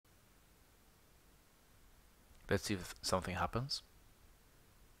Let's see if something happens.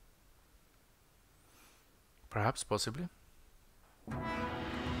 Perhaps, possibly.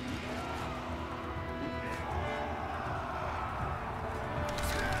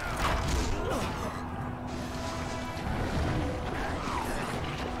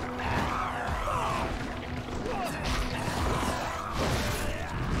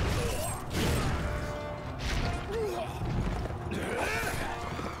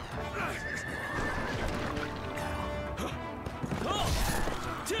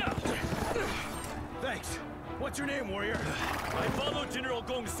 Thanks. What's your name, warrior? I follow General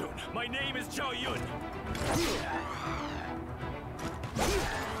Gongsun. My name is Zhao Yun.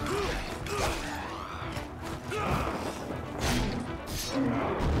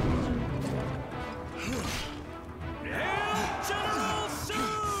 Hail General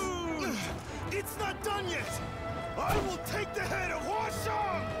Sun! It's not done yet! I will take the head of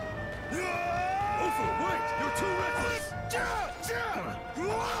Huashang! Ofu, wait! You're too reckless!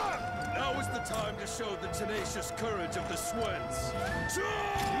 Now is the time to show the tenacious courage of the Swens.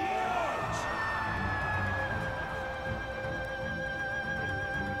 Charge!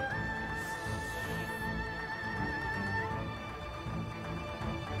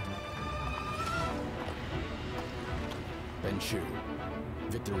 Benchu,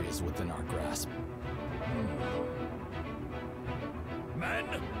 victory is within our grasp. Men,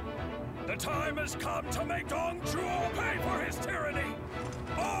 the time has come to make Dong Zhuo pay for his tyranny!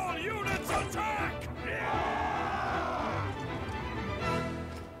 All units attack!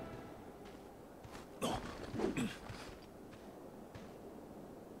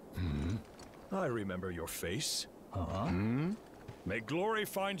 I remember your face. May glory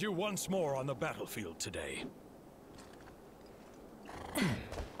find you once more on the battlefield today.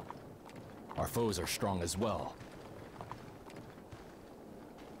 Our foes are strong as well.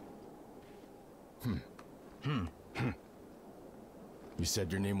 You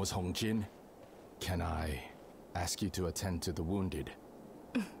said your name was Hong Jin? Can I ask you to attend to the wounded?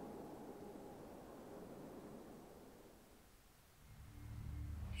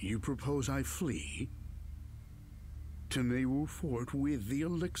 You propose I flee? To Neiwu Fort with the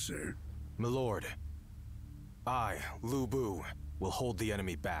elixir? Milord, I, Lu Bu, will hold the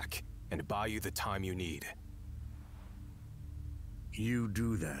enemy back and buy you the time you need. You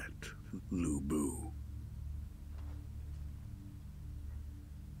do that, Lu Bu.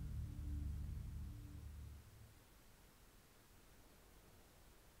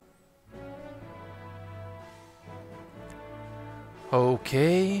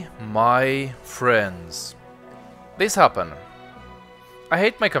 Okay, my friends. This happened. I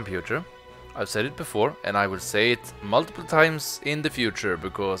hate my computer. I've said it before, and I will say it multiple times in the future,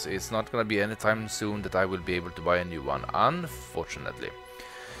 because it's not gonna be anytime soon that I will be able to buy a new one, unfortunately.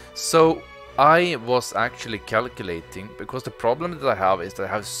 So I was actually calculating, because the problem that I have is that I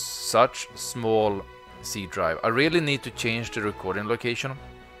have such small C drive. I really need to change the recording location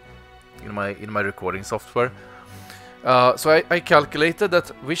in my recording software. So I calculated that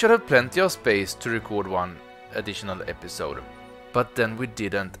we should have plenty of space to record one additional episode, but then we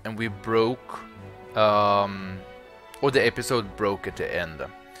didn't, and we broke, or the episode broke at the end.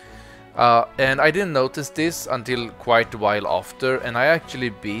 And I didn't notice this until quite a while after, and I actually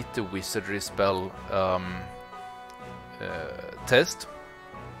beat the wizardry spell test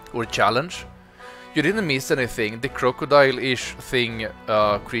or challenge. You didn't miss anything. The crocodile-ish thing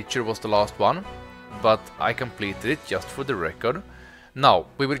creature was the last one, but I completed it just for the record. Now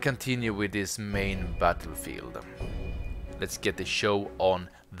we will continue with this main battlefield. Let's get the show on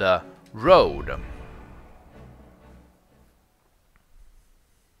the road.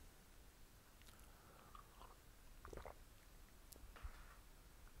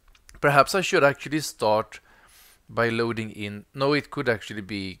 Perhaps I should actually start by loading in. No, it could actually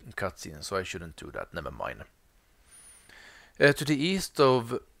be cutscene, so I shouldn't do that. Never mind. To the east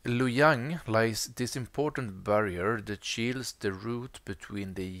of Luoyang lies this important barrier that shields the route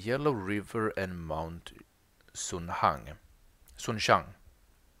between the Yellow River and Mount Sunshan.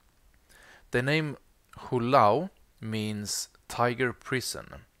 The name Hulao means tiger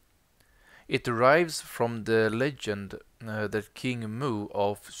prison. It derives from the legend that King Mu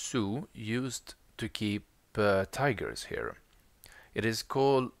of Su used to keep tigers here. It is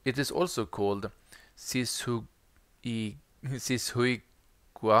also called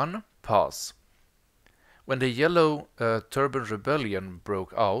Sishuiguan Pass. When the Yellow Turban Rebellion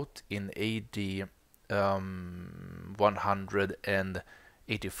broke out in AD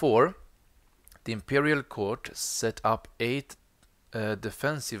 184, the Imperial Court set up 8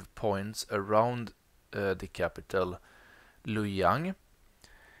 defensive points around the capital, Luoyang.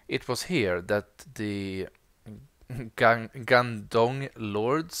 It was here that the Gandong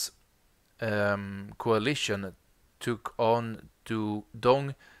Lords coalition took on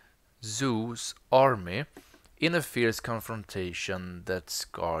Dong Zhu's army in a fierce confrontation that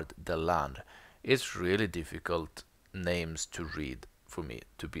scarred the land. It's really difficult names to read for me,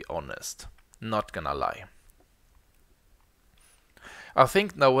 to be honest. Not gonna lie. I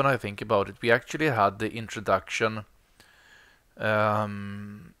think now when I think about it, we actually had the introduction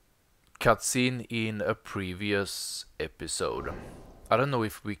cutscene in a previous episode. I don't know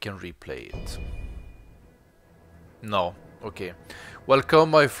if we can replay it. No. Okay. Welcome,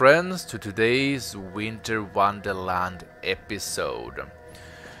 my friends, to today's Winter Wonderland episode.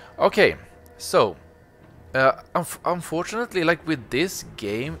 Okay, so unfortunately, like with this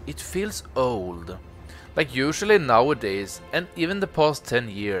game, it feels old. Like usually nowadays, and even the past 10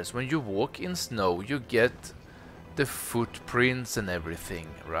 years, when you walk in snow, you get the footprints and everything,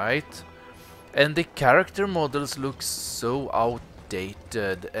 right? And the character models look so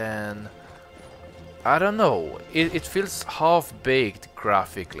outdated, and I don't know, it feels half-baked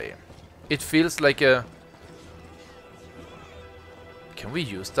graphically. It feels like a... Can we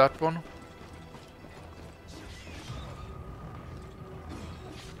use that one?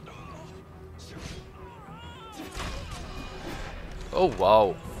 Oh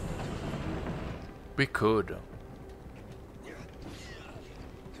wow. We could.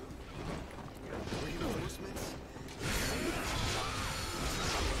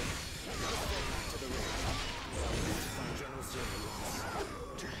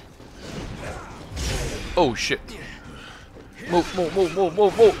 Oh shit. Move, move, move, move,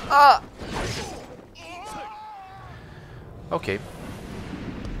 move, move. Ah! Okay.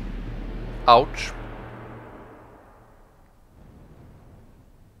 Ouch.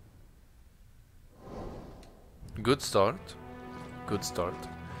 Good start. Good start.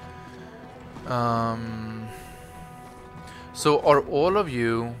 So are all of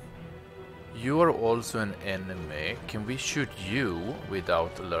you... You are also an enemy. Can we shoot you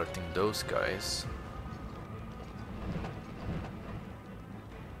without alerting those guys?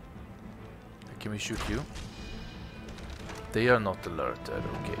 Can we shoot you? They are not alerted,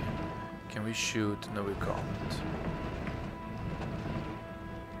 okay. Can we shoot? No, we can't.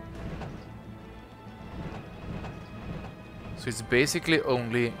 So it's basically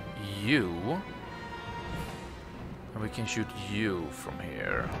only you. And we can shoot you from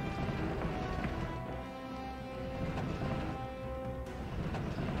here.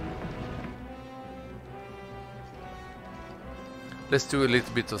 Let's do a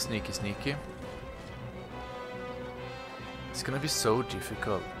little bit of sneaky sneaky. It's gonna be so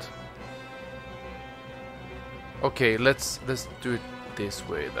difficult. Okay, let's do it this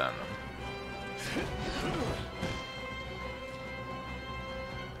way then.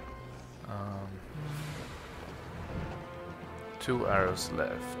 Two arrows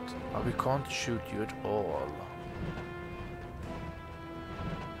left. Oh, we can't shoot you at all.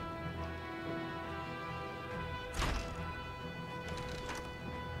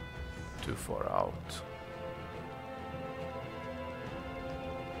 Too far out.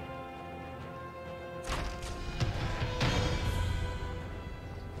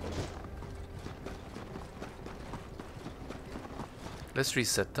 Let's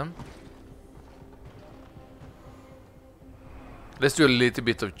reset them. Let's do a little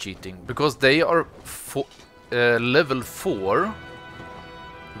bit of cheating, because they are level 4.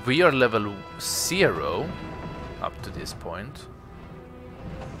 We are level 0 up to this point.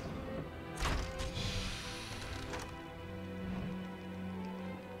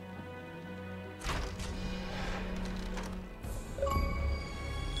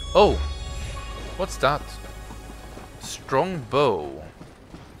 Oh, what's that? Strong bow.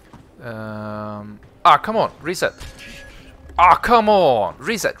 Come on, reset. Come on!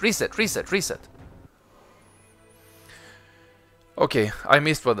 Reset, reset, reset, reset. Okay, I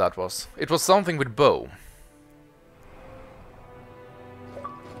missed what that was. It was something with bow.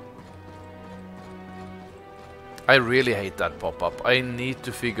 I really hate that pop-up. I need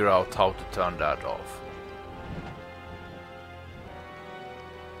to figure out how to turn that off.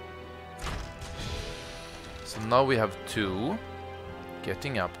 So now we have 2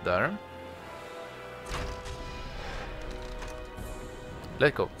 getting up there.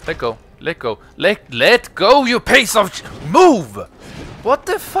 Let go, let go, let go, let go, you piece of move! What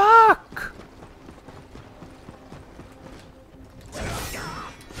the fuck?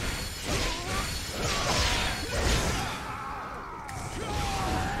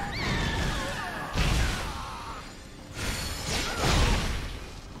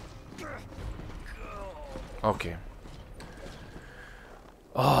 Okay.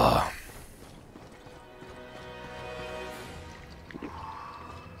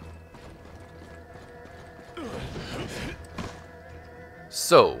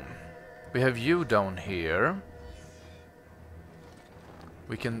 So, we have you down here.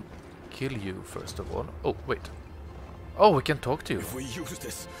 We can kill you first of all. Oh, wait. Oh, we can talk to you. If we use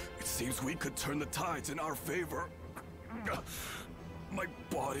this, it seems we could turn the tides in our favor. My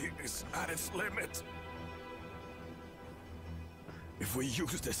body is at its limit. If we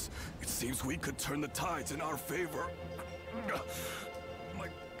use this, it seems we could turn the tides in our favor.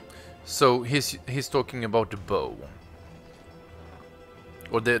 So he's talking about the bow.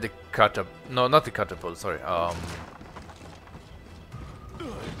 Or the catapult. No, not the catapult, sorry.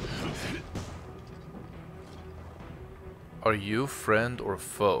 Are you friend or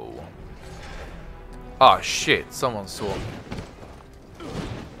foe? Ah, shit, someone saw me.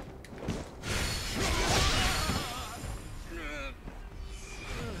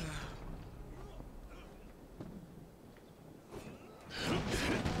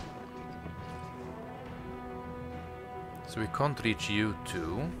 So we can't reach you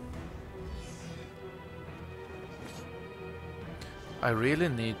two. I really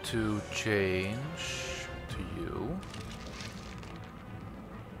need to change to you.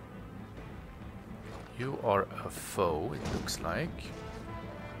 You are a foe, it looks like.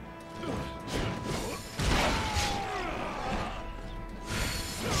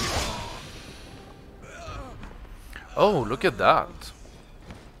 Oh, look at that.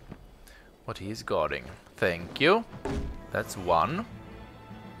 What he's guarding. Thank you. That's 1.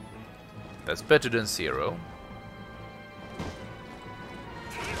 That's better than 0.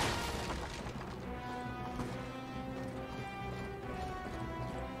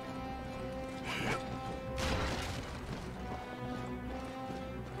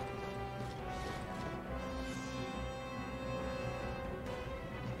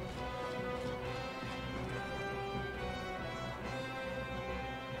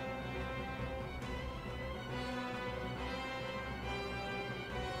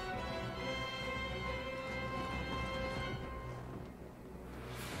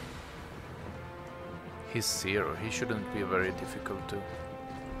 He's 0. He shouldn't be very difficult to...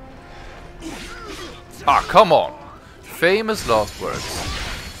 Ah, come on! Famous last words.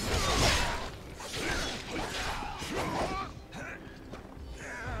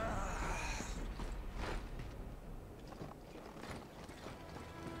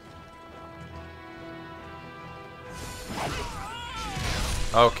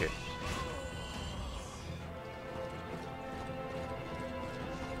 Okay.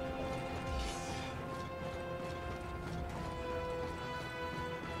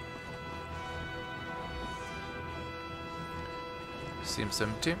 Seems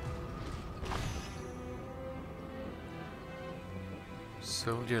empty.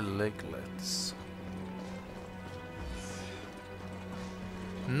 Soldier leglets.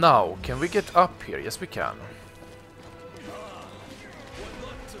 Now, can we get up here? Yes, we can.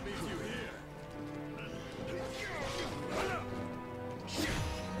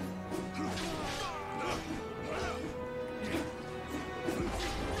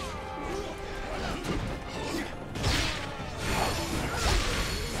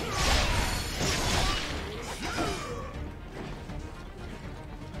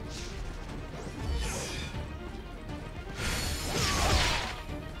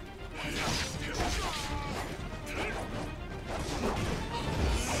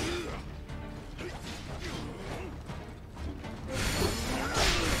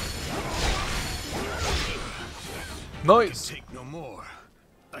 Nice. Take no more.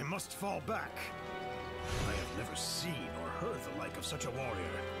 I must fall back. I have never seen or heard the like of such a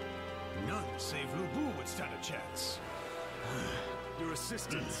warrior. None save Lu Bu would stand a chance. Your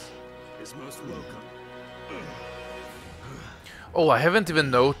assistance is most welcome. Oh, I haven't even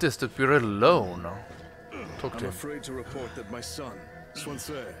noticed that we're alone. Talk to I'm him. afraid to report that my son,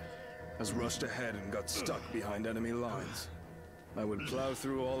 Swansea, has rushed ahead and got stuck behind enemy lines. I would plow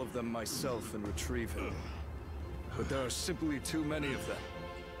through all of them myself and retrieve him. But there are simply too many of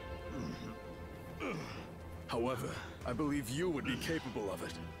them. However, I believe you would be capable of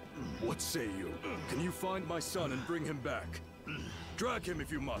it. What say you? Can you find my son and bring him back? Drag him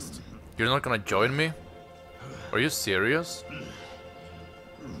if you must. You're not gonna join me? Are you serious?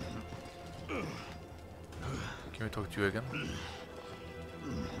 Can we talk to you again?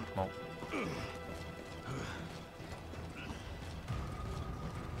 No.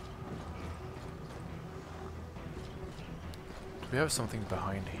 Do we have something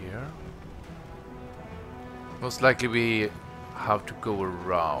behind here? Most likely we have to go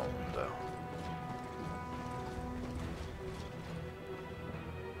around.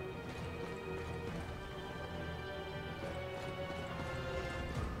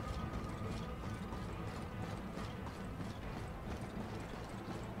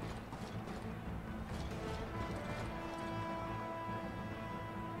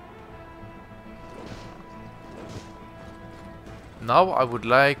 Now I would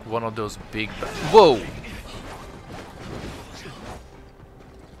like one of those big... Whoa!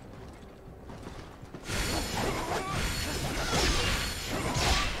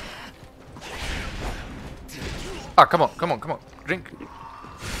 Ah, come on, come on, come on. Drink.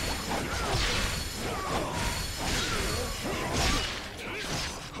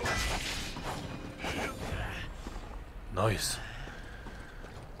 Nice.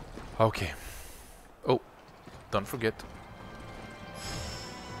 Okay. Oh, don't forget.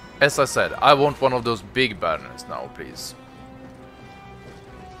 As I said, I want one of those big banners now, please.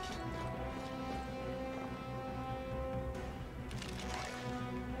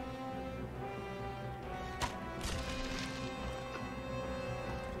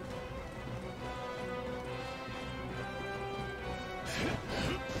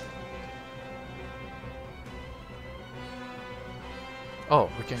 Oh,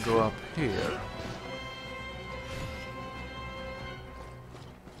 we can go up here.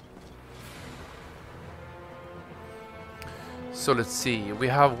 So let's see, we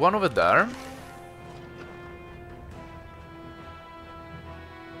have one over there.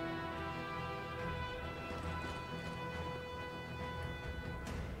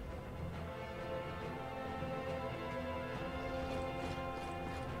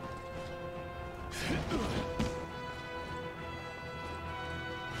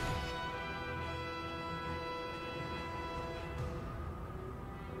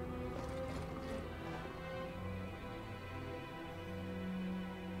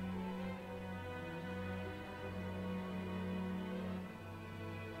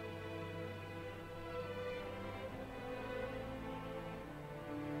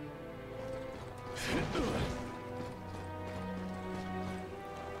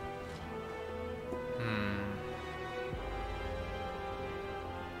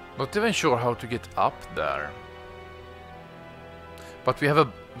 Not even sure how to get up there. But we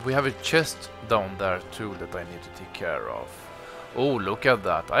have a chest down there too that I need to take care of. Oh, look at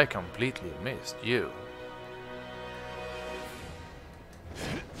that. I completely missed you.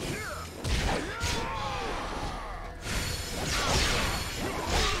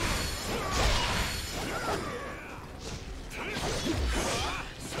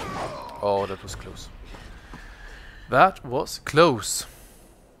 Oh, that was close. That was close.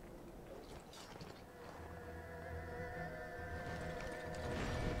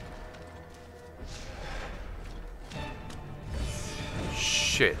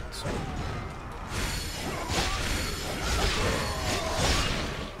 Shit.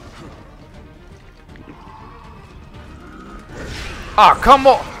 Ah, come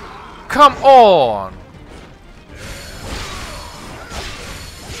on! Come on!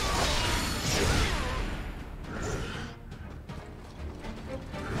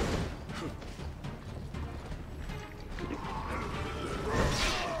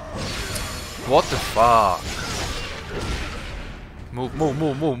 What the fuck? Move, move,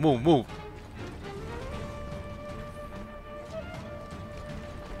 move, move, move, move.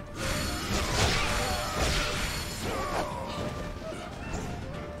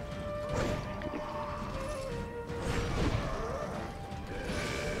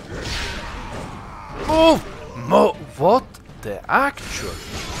 Move! What the actual?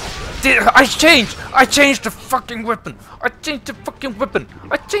 I changed the fucking weapon! I changed the fucking weapon!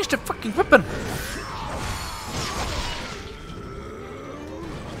 I changed the fucking weapon!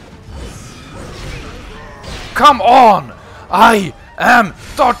 Come on! I am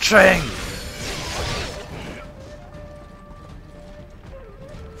dodging!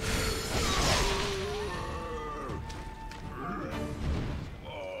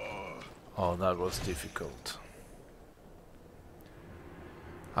 Oh, that was difficult.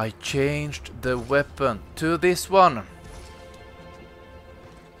 I changed the weapon to this one.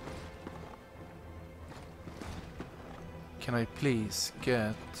 Can I please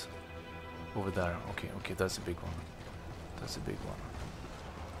get over there? Okay, okay, that's a big one. That's a big one.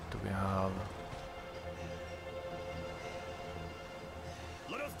 Do we have...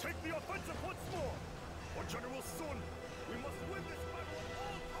 Let us take the offensive once more! For General Sun, we must win this battle at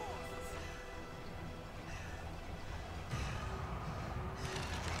all costs!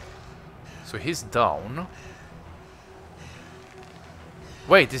 So he's down.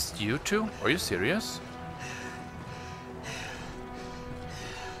 Wait, is it you two? Are you serious?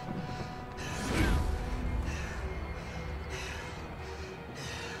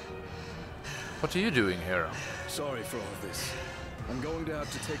 What are you doing here? Sorry for all of this. I'm going to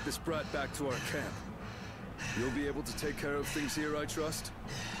have to take this brat back to our camp. You'll be able to take care of things here, I trust?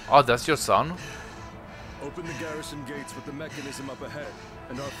 Oh, that's your son? Open the garrison gates with the mechanism up ahead,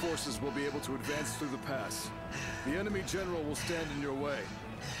 and our forces will be able to advance through the pass. The enemy general will stand in your way.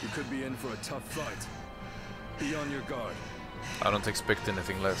 You could be in for a tough fight. Be on your guard. I don't expect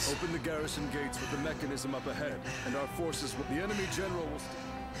anything less. Open the garrison gates with the mechanism up ahead, and our forces will... The enemy general will...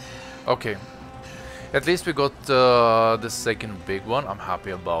 Okay. At least we got the second big one. I'm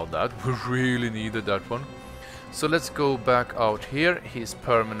happy about that. We really needed that one. So let's go back out here. He's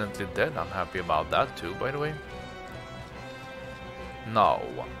permanently dead. I'm happy about that too, by the way. Now.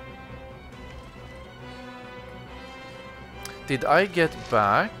 Did I get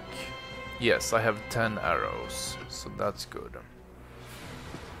back? Yes, I have 10 arrows. So that's good.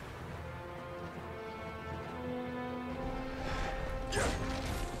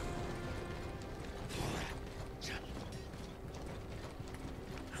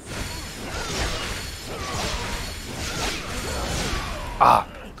 Ah!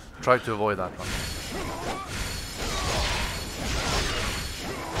 Try to avoid that one.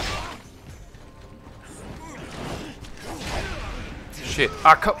 Shit.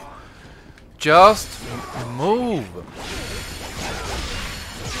 Ah, come. Just move.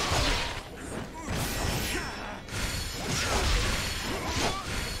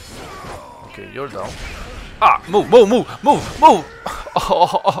 Okay, you're down. Ah, move, move, move, move, move.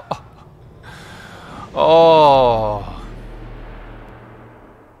 Oh. Oh.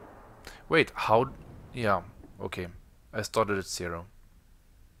 Wait, how? Yeah, okay. I started at 0.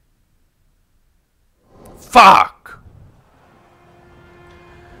 Fuck!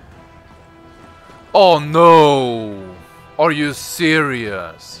 Oh no! Are you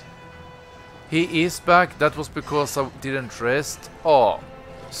serious? He is back? That was because I didn't rest? Oh,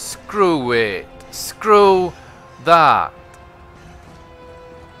 screw it. Screw that.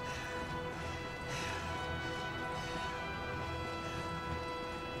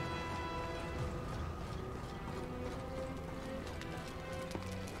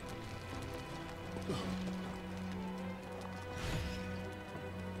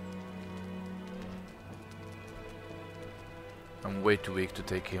 I'm way too weak to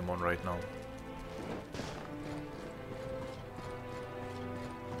take him on right now.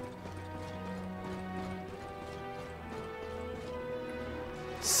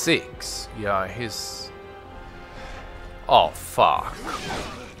 Six. Yeah, he's... Oh, fuck.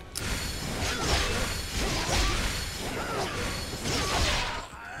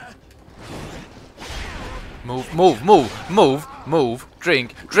 Move, move, move, move, move.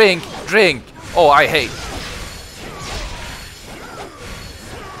 Drink, drink, drink. Oh, I hate...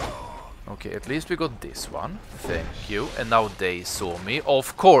 Okay, at least we got this one. Thank you. And now they saw me.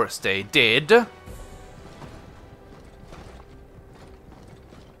 Of course they did. Then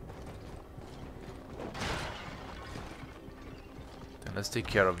let's take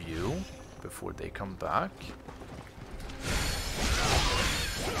care of you before they come back.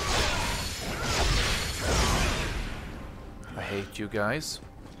 I hate you guys.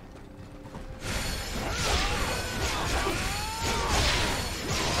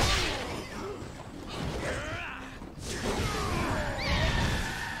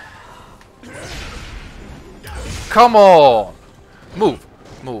 Come on! Move!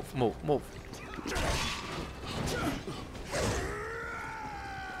 Move, move, move.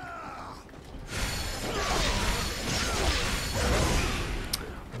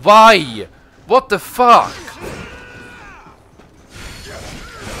 Why? What the fuck?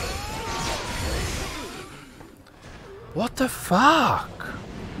 What the fuck?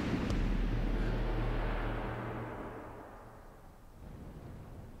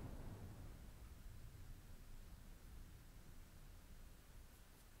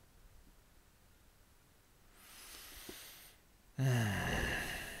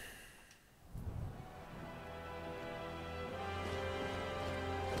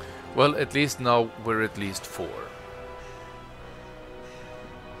 Well, at least now we're at least 4.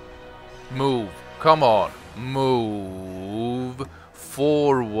 Move. Come on. Move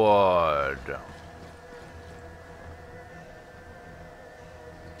forward.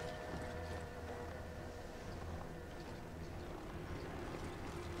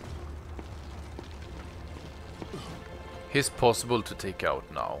 He's possible to take out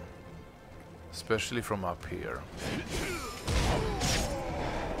now, especially from up here.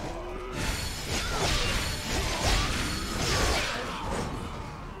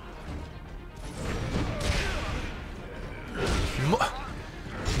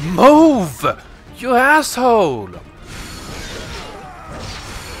 Move! You asshole!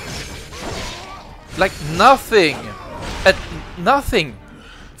 Like nothing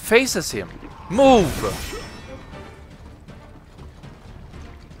faces him. Move!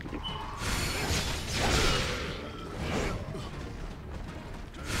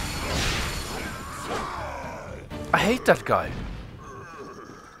 hate that guy.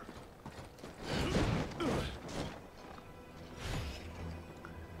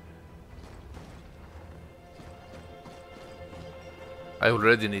 I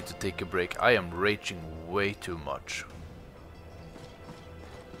already need to take a break. I am raging way too much.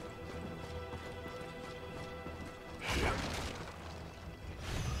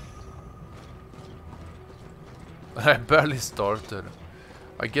 I barely started.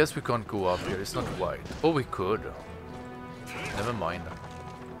 I guess we can't go up here. It's not wide. Oh, we could. Never mind.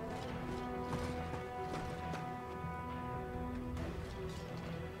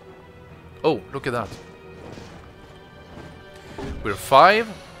 Oh, look at that. We're 5.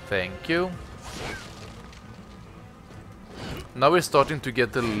 Thank you. Now we're starting to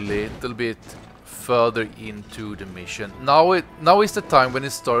get a little bit further into the mission. Now is the time when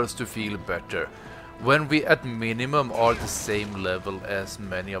it starts to feel better. When we at minimum are the same level as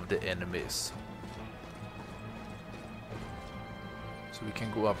many of the enemies. So we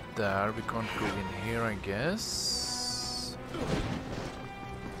can go up there. We can't go in here, I guess.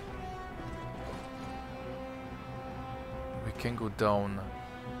 We can go down.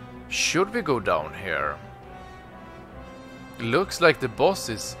 Should we go down here? Looks like the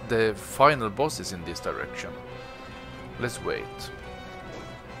final boss is in this direction. Let's wait.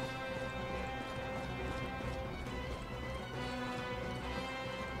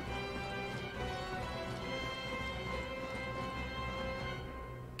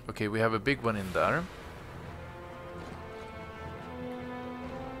 Okay, we have a big one in there.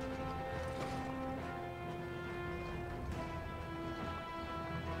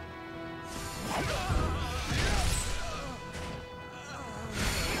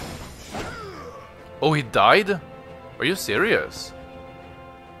 Oh, he died? Are you serious?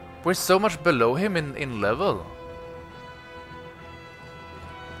 We're so much below him in level.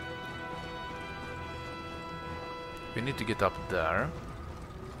 We need to get up there.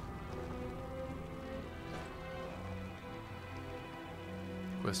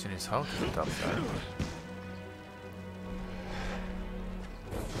 Question is how to get up there.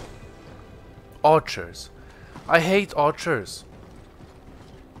 Archers. I hate archers.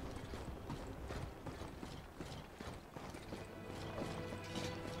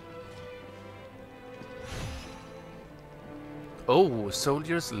 Oh,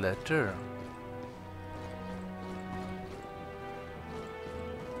 soldier's letter.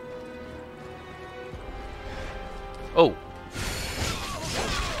 Oh.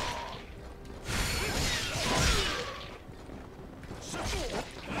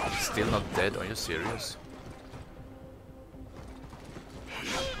 Still not dead, are you serious?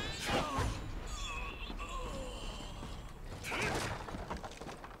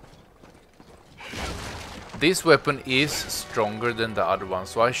 This weapon is stronger than the other one,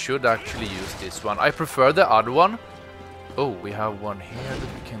 so I should actually use this one. I prefer the other one. Oh, we have one here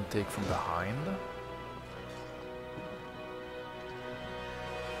that we can take from behind.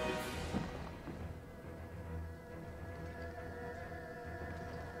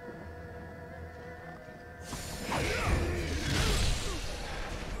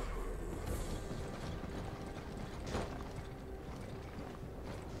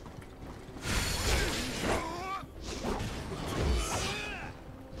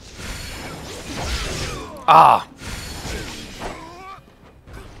 Ah!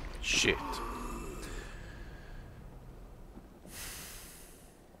 Shit.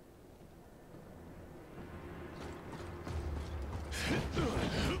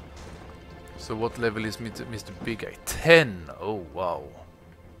 So what level is Mr. Big Guy? 10! Oh, wow.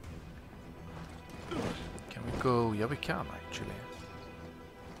 Can we go? Yeah, we can actually.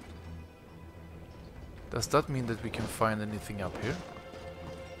 Does that mean that we can find anything up here?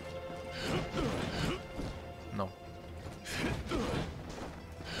 No.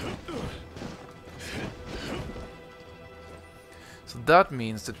 So that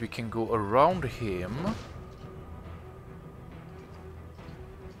means that we can go around him.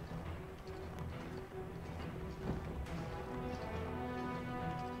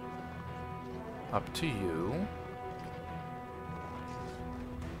 Up to you.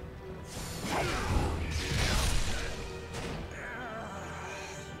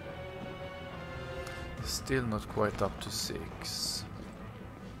 Still not quite up to 6.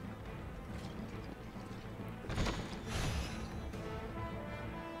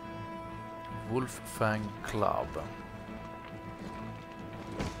 Wolf Fang Club.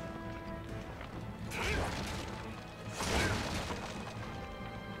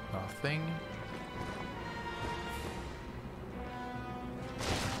 Nothing.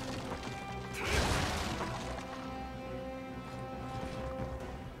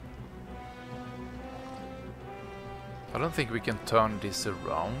 I don't think we can turn this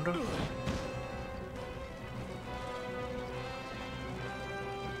around.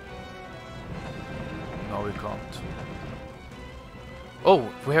 No, we can't.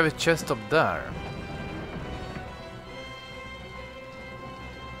 Oh, we have a chest up there.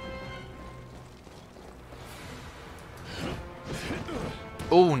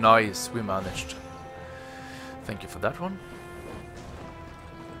 Oh, nice. We managed. Thank you for that one.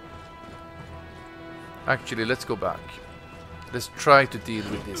 Actually, let's go back. Let's try to deal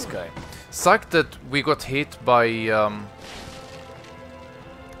with this guy. Suck that we got hit by...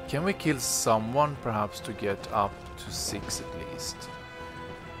 Can we kill someone, perhaps, to get up to 6 at least?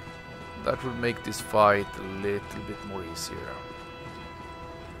 That would make this fight a little bit more easier.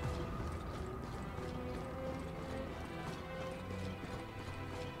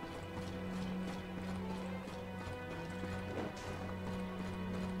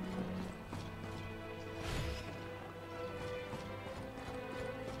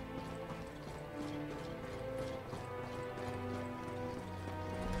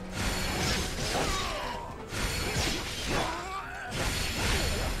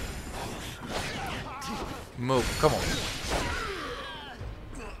 Move, come on.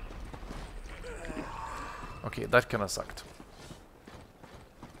 Okay, that kinda sucked.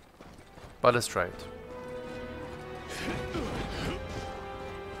 But let's try it.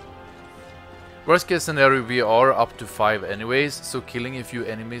 Worst case scenario, we are up to 5 anyways, so killing a few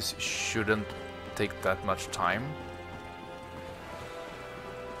enemies shouldn't take that much time.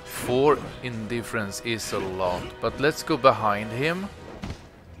 4 indifference is a lot, but let's go behind him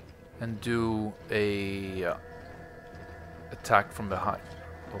and do a attack from behind.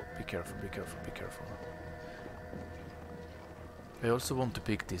 Oh, be careful, be careful, be careful. I also want to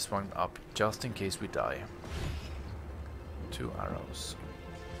pick this one up just in case we die. 2 arrows.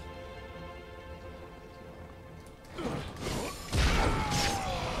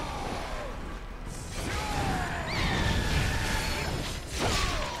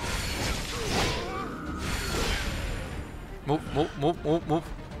 Move, move, move, move, move.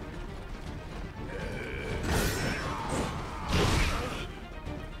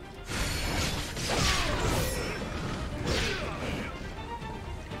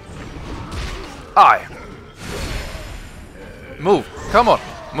 Aye. Move. Come on.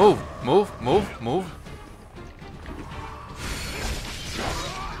 Move. Move. Move. Move.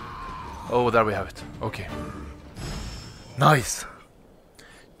 Oh, there we have it. Okay. Nice.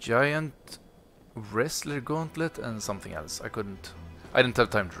 Giant wrestler gauntlet and something else. I didn't have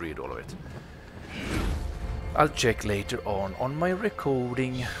time to read all of it. I'll check later on my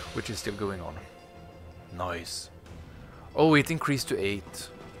recording, which is still going on. Nice. Oh, it increased to 8.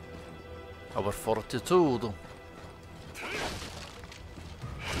 Our fortitude.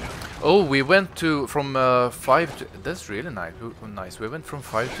 Oh, we went from 5 to... That's really nice. Nice. We went from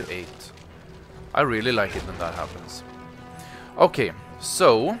 5 to 8. I really like it when that happens. Okay,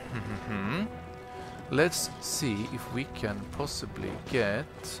 so... let's see if we can possibly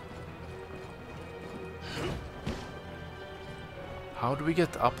get... How do we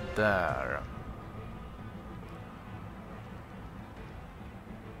get up there?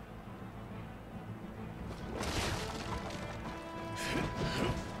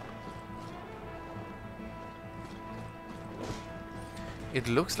 It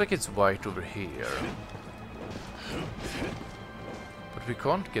looks like it's white over here. But we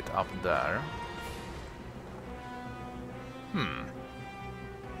can't get up there.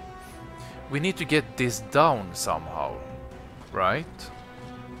 We need to get this down somehow, right?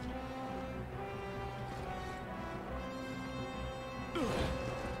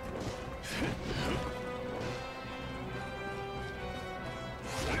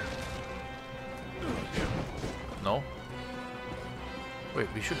 No? Wait,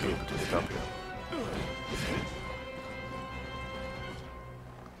 we should be able to get up here.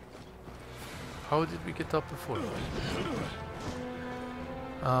 How did we get up before?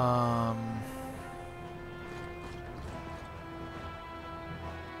 No.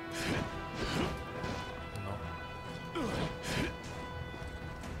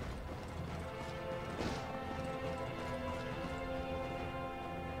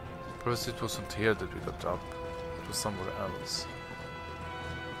 Perhaps it wasn't here that we got up. It was somewhere else.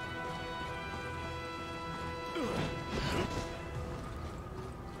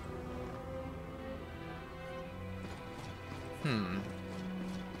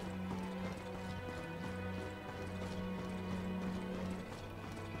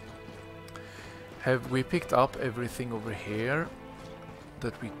 Have we picked up everything over here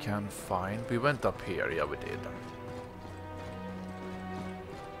that we can find? We went up here, yeah we did.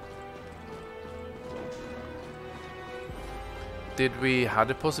 Did we have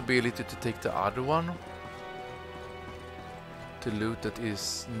the possibility to take the other one? To loot that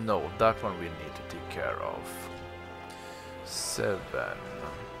is... No, that one we need to take care of. 7.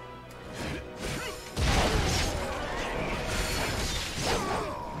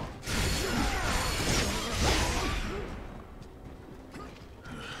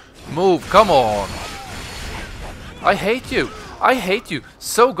 Move, come on! I hate you! I hate you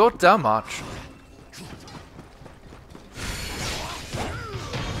so goddamn much!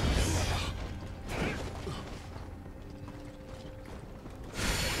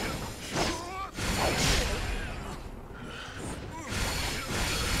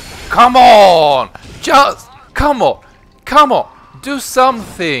 Come on! Just... Come on! Come on! Do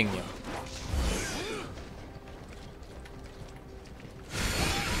something!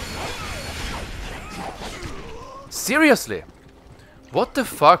 Seriously? What the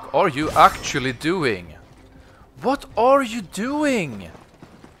fuck are you actually doing? What are you doing?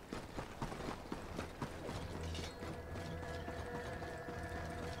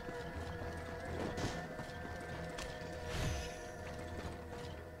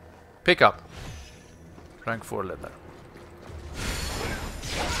 Pick up. Rank 4 leather.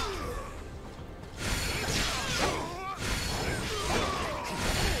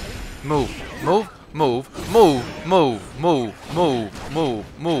 Move, move, move, move, move, move, move,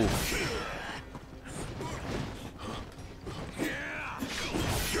 move, move.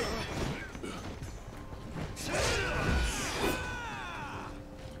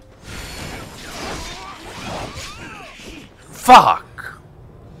 Fuck!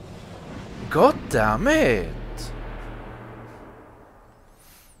 God damn it!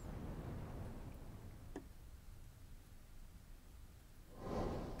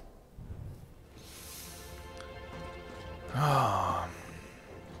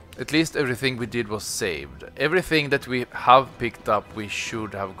 At least everything we did was saved. Everything that we have picked up, we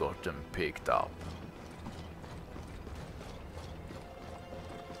should have gotten picked up.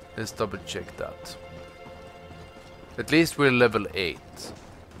 Let's double check that. At least we're level 8.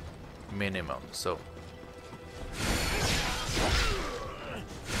 Minimum, so...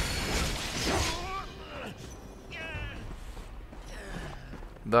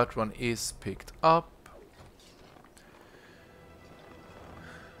 That one is picked up.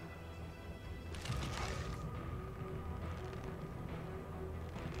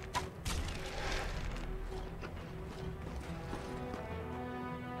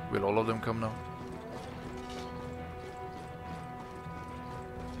 Will all of them come now?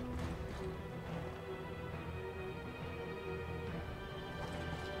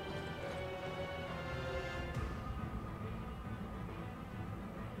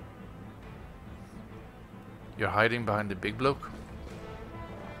 You're hiding behind the big bloke?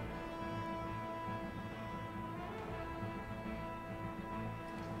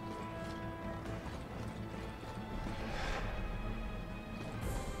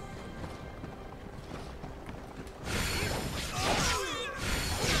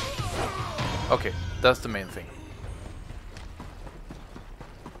 Okay, that's the main thing.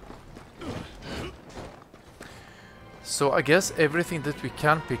 So I guess everything that we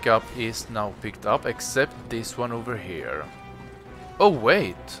can pick up is now picked up, except this one over here. Oh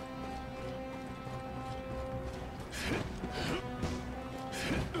wait!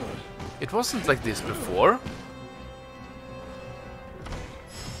 It wasn't like this before.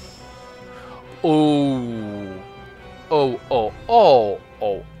 Oh! Oh, oh, oh,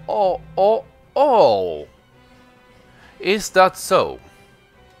 oh, oh, oh, oh! Is that so?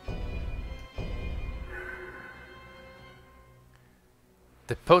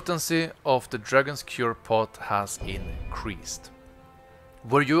 The potency of the Dragon's Cure pot has increased.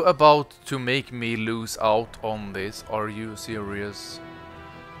 Were you about to make me lose out on this? Are you serious?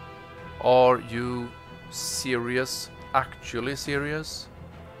 Are you serious? Actually serious?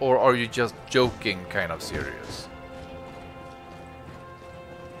 Or are you just joking kind of serious?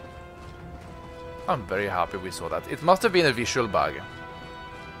 I'm very happy we saw that. It must have been a visual bug.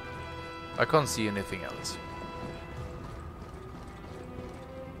 I can't see anything else.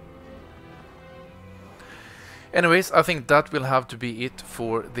 Anyways, I think that will have to be it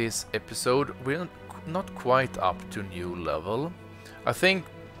for this episode. We're not quite up to new level. I think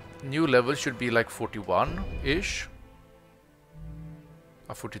new level should be like 41-ish.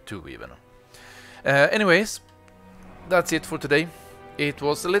 42 even. Anyways, that's it for today. It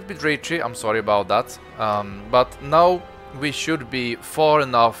was a little bit ragey, I'm sorry about that. But now we should be far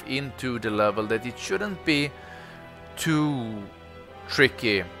enough into the level that it shouldn't be too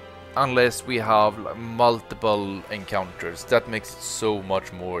tricky. Unless we have multiple encounters. That makes it so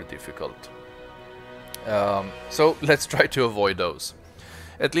much more difficult. So let's try to avoid those.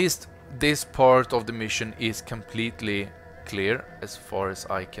 At least this part of the mission is completely clear as far as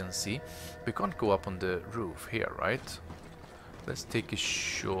I can see. We can't go up on the roof here, right? Let's take a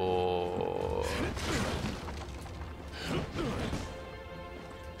shot.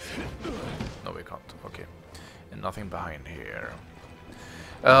 No, we can't. Okay. And nothing behind here.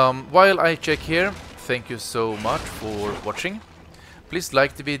 While I check here, thank you so much for watching. Please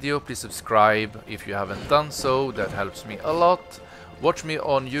like the video, please subscribe if you haven't done so, that helps me a lot. Watch me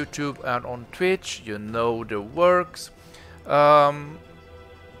on YouTube and on Twitch, you know the works.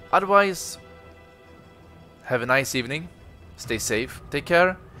 Otherwise, have a nice evening, stay safe, take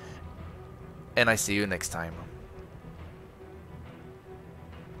care, and I see you next time.